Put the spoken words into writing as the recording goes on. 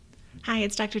Hi,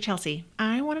 it's Dr. Chelsea.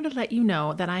 I wanted to let you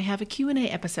know that I have a Q&A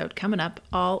episode coming up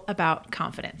all about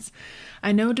confidence.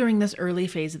 I know during this early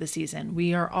phase of the season,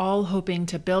 we are all hoping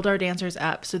to build our dancers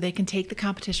up so they can take the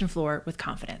competition floor with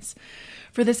confidence.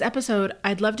 For this episode,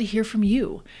 I'd love to hear from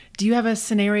you. Do you have a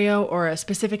scenario or a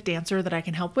specific dancer that I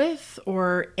can help with,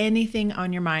 or anything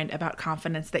on your mind about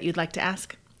confidence that you'd like to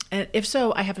ask? And if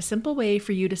so, I have a simple way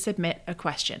for you to submit a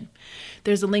question.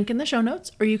 There's a link in the show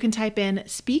notes, or you can type in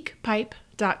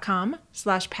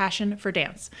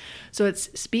speakpipe.com/passion4dance. So it's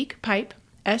speakpipe,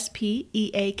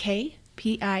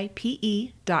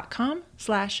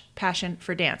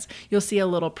 speakpipe.com/passion4dance. You'll see a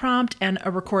little prompt and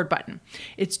a record button.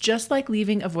 It's just like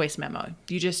leaving a voice memo.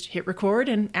 You just hit record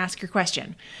and ask your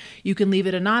question. You can leave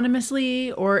it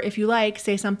anonymously, or if you like,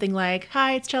 say something like,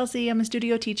 "Hi, it's Chelsea. I'm a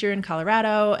studio teacher in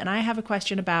Colorado, and I have a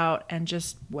question about," and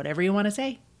just whatever you want to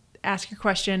say. Ask your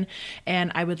question,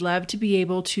 and I would love to be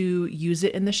able to use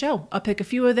it in the show. I'll pick a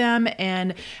few of them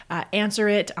and answer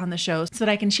it on the show so that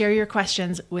I can share your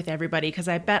questions with everybody, because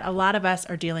I bet a lot of us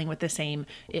are dealing with the same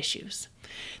issues.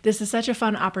 This is such a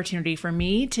fun opportunity for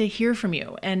me to hear from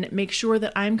you and make sure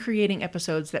that I'm creating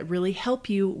episodes that really help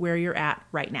you where you're at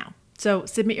right now. So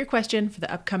submit your question for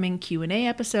the upcoming Q&A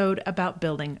episode about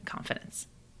building confidence.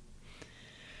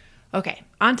 Okay,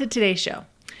 on to today's show.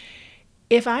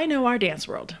 If I know our dance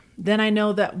world, then I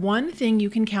know that one thing you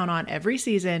can count on every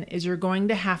season is you're going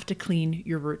to have to clean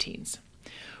your routines.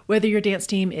 Whether your dance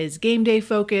team is game day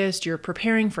focused, you're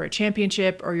preparing for a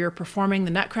championship, or you're performing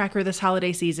the Nutcracker this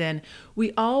holiday season,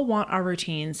 we all want our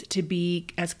routines to be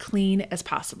as clean as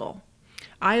possible.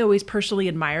 I always personally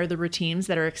admire the routines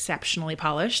that are exceptionally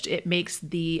polished. It makes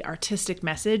the artistic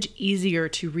message easier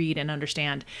to read and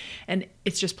understand, and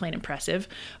it's just plain impressive.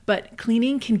 But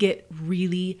cleaning can get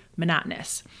really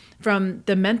monotonous. From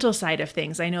the mental side of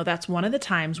things, I know that's one of the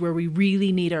times where we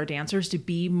really need our dancers to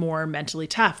be more mentally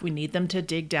tough. We need them to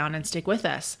dig down and stick with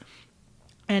us.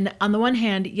 And on the one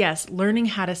hand, yes, learning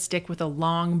how to stick with a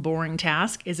long, boring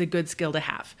task is a good skill to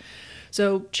have.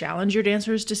 So challenge your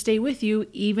dancers to stay with you,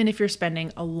 even if you're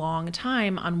spending a long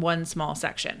time on one small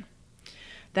section.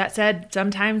 That said,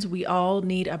 sometimes we all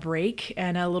need a break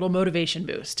and a little motivation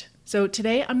boost. So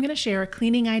today I'm going to share a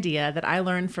cleaning idea that I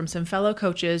learned from some fellow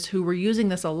coaches who were using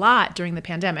this a lot during the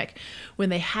pandemic when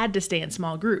they had to stay in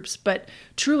small groups. But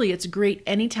truly, it's great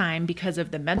anytime because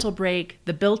of the mental break,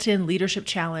 the built-in leadership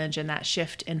challenge, and that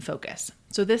shift in focus.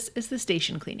 So this is the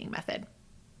station cleaning method.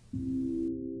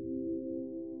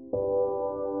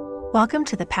 Welcome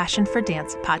to the Passion for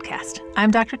Dance podcast.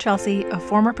 I'm Dr. Chelsea, a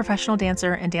former professional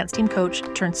dancer and dance team coach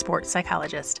turned sports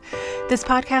psychologist. This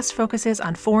podcast focuses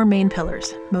on four main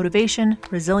pillars: motivation,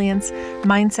 resilience,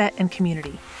 mindset, and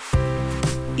community.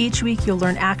 Each week, you'll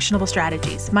learn actionable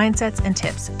strategies, mindsets, and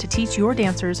tips to teach your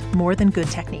dancers more than good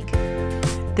technique.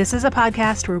 This is a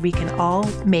podcast where we can all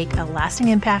make a lasting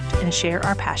impact and share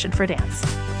our passion for dance.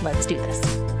 Let's do this.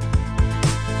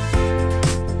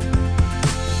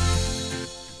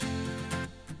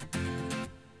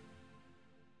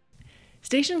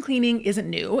 Station cleaning isn't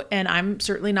new, and I'm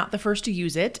certainly not the first to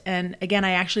use it. And again,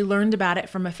 I actually learned about it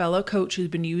from a fellow coach who's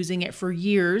been using it for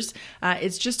years.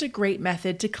 It's just a great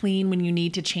method to clean when you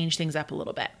need to change things up a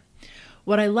little bit.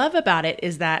 What I love about it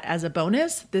is that as a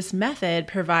bonus, this method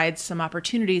provides some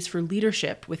opportunities for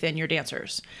leadership within your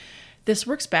dancers. This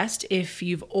works best if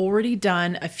you've already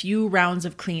done a few rounds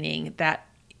of cleaning that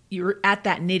you're at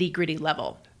that nitty-gritty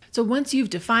level. So once you've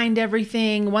defined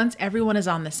everything, once everyone is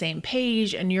on the same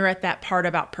page and you're at that part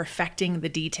about perfecting the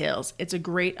details, it's a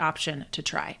great option to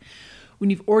try. When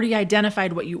you've already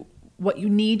identified what you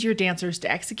need your dancers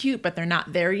to execute, but they're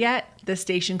not there yet, the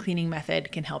station cleaning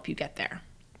method can help you get there.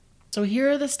 So here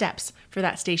are the steps for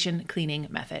that station cleaning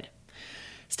method.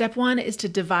 Step 1 is to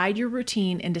divide your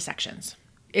routine into sections,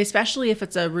 especially if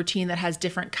it's a routine that has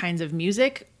different kinds of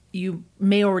music. You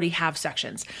may already have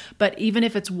sections, but even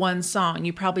if it's one song,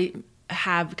 you probably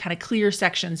have kind of clear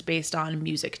sections based on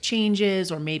music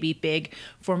changes or maybe big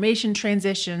formation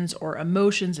transitions or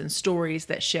emotions and stories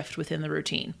that shift within the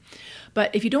routine.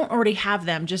 But if you don't already have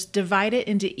them, just divide it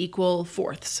into equal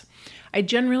fourths. I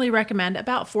generally recommend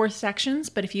about 4 sections,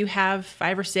 but if you have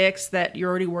 5 or 6 that you're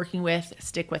already working with,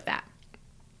 stick with that.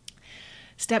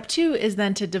 Step 2 is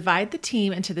then to divide the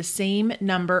team into the same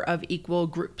number of equal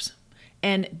groups.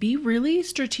 And be really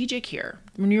strategic here.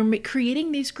 When you're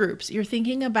creating these groups, you're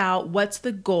thinking about what's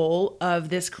the goal of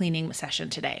this cleaning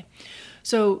session today.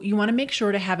 So you want to make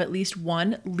sure to have at least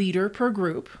one leader per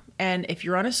group. And if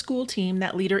you're on a school team,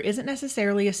 that leader isn't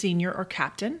necessarily a senior or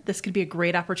captain. This could be a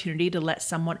great opportunity to let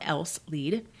someone else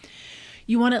lead.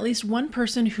 You want at least one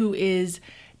person who is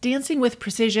dancing with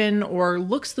precision or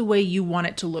looks the way you want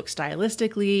it to look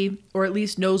stylistically, or at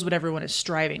least knows what everyone is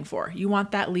striving for. You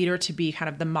want that leader to be kind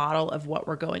of the model of what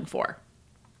we're going for.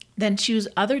 Then choose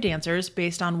other dancers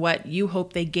based on what you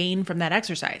hope they gain from that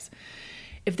exercise.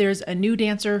 If there's a new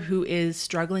dancer who is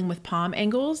struggling with palm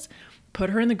angles,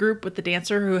 put her in the group with the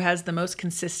dancer who has the most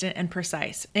consistent and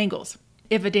precise angles.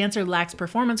 If a dancer lacks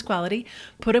performance quality,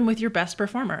 put him with your best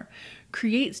performer.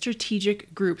 Create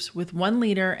strategic groups with one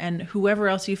leader and whoever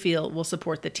else you feel will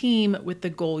support the team with the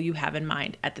goal you have in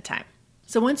mind at the time.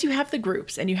 So once you have the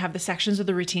groups and you have the sections of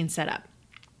the routine set up,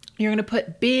 you're going to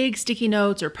put big sticky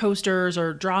notes or posters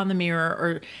or draw on the mirror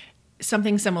or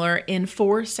something similar in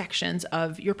 4 sections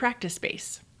of your practice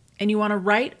space. And you want to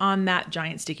write on that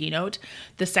giant sticky note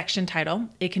the section title.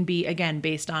 It can be, again,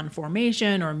 based on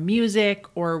formation or music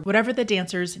or whatever the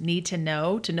dancers need to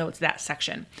know it's that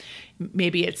section.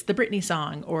 Maybe it's the Britney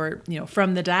song or,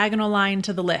 from the diagonal line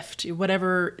to the lift,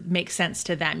 whatever makes sense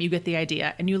to them. You get the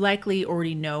idea. And you likely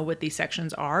already know what these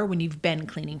sections are when you've been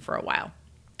cleaning for a while.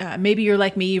 Maybe you're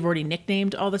like me, you've already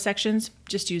nicknamed all the sections.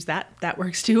 Just use that. That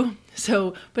works too.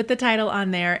 So put the title on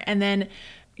there, and then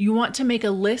you want to make a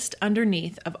list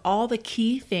underneath of all the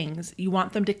key things you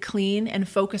want them to clean and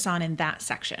focus on in that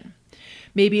section.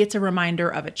 Maybe it's a reminder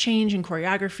of a change in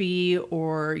choreography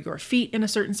or your feet in a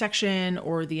certain section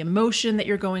or the emotion that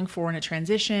you're going for in a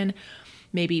transition.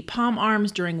 Maybe palm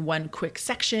arms during one quick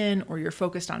section, or you're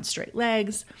focused on straight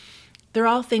legs. They're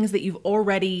all things that you've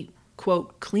already,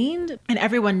 quote, cleaned, and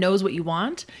everyone knows what you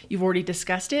want. You've already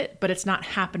discussed it, but it's not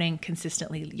happening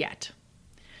consistently yet.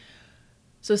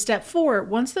 So step 4,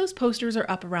 once those posters are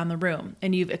up around the room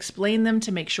and you've explained them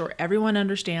to make sure everyone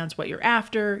understands what you're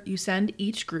after, you send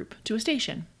each group to a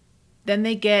station. Then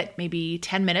they get maybe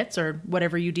 10 minutes or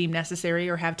whatever you deem necessary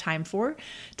or have time for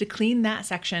to clean that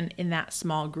section in that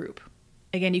small group.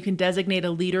 Again, you can designate a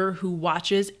leader who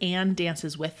watches and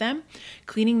dances with them,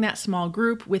 cleaning that small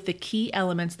group with the key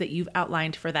elements that you've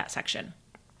outlined for that section.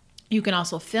 You can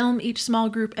also film each small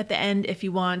group at the end if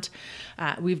you want.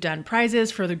 We've done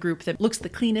prizes for the group that looks the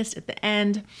cleanest at the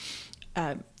end.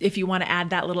 If you want to add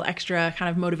that little extra kind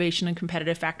of motivation and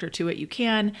competitive factor to it, you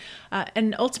can.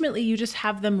 And ultimately, you just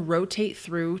have them rotate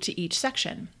through to each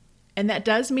section. And that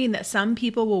does mean that some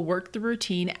people will work the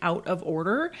routine out of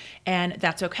order, and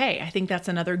that's okay. I think that's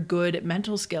another good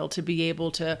mental skill to be able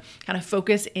to kind of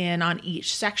focus in on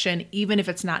each section, even if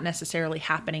it's not necessarily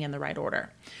happening in the right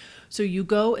order. So you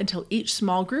go until each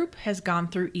small group has gone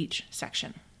through each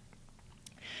section.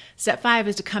 Step 5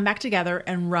 is to come back together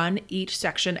and run each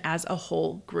section as a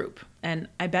whole group. And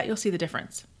I bet you'll see the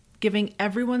difference. Giving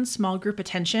everyone's small group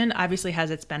attention obviously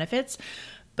has its benefits,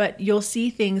 but you'll see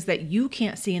things that you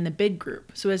can't see in the big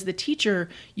group. So as the teacher,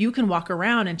 you can walk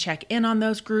around and check in on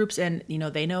those groups, and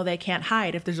they know they can't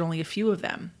hide if there's only a few of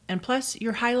them. And plus,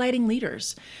 you're highlighting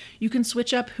leaders. You can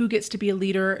switch up who gets to be a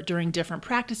leader during different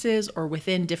practices or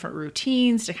within different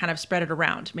routines to kind of spread it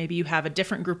around. Maybe you have a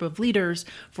different group of leaders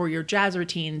for your jazz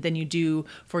routine than you do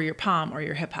for your pom or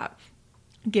your hip hop.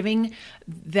 Giving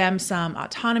them some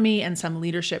autonomy and some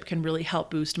leadership can really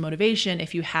help boost motivation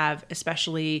if you have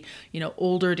especially,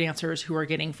 older dancers who are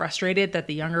getting frustrated that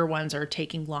the younger ones are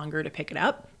taking longer to pick it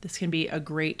up. This can be a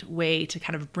great way to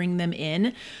kind of bring them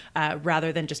in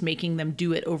rather than just making them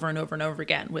do it over and over and over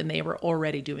again when they were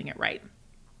already doing it right.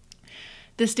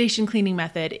 The station cleaning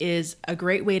method is a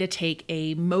great way to take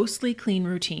a mostly clean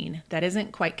routine that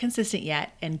isn't quite consistent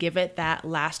yet and give it that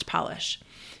last polish.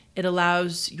 It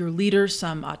allows your leaders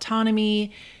some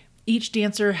autonomy. Each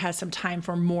dancer has some time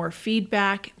for more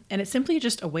feedback, and it's simply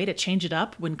just a way to change it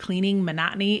up when cleaning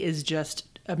monotony is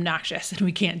just obnoxious and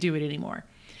we can't do it anymore.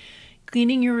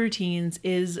 Cleaning your routines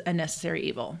is a necessary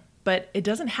evil, but it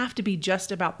doesn't have to be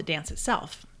just about the dance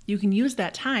itself. You can use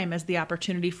that time as the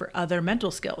opportunity for other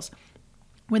mental skills.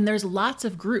 When there's lots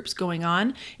of groups going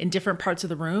on in different parts of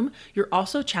the room, you're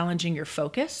also challenging your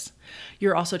focus.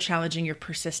 You're also challenging your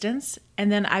persistence. And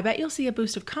then I bet you'll see a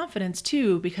boost of confidence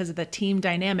too because of the team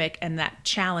dynamic and that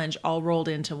challenge all rolled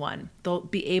into one. They'll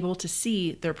be able to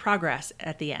see their progress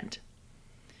at the end.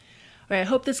 All right, I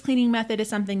hope this cleaning method is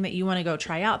something that you want to go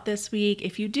try out this week.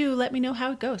 If you do, let me know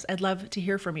how it goes. I'd love to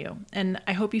hear from you. And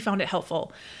I hope you found it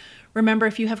helpful. Remember,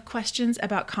 if you have questions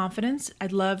about confidence,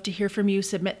 I'd love to hear from you.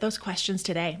 Submit those questions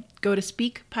today. Go to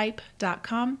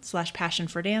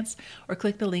speakpipe.com/passionfordance or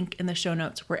click the link in the show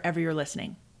notes wherever you're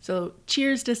listening. So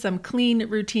cheers to some clean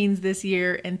routines this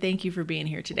year, and thank you for being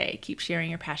here today. Keep sharing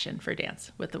your passion for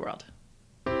dance with the world.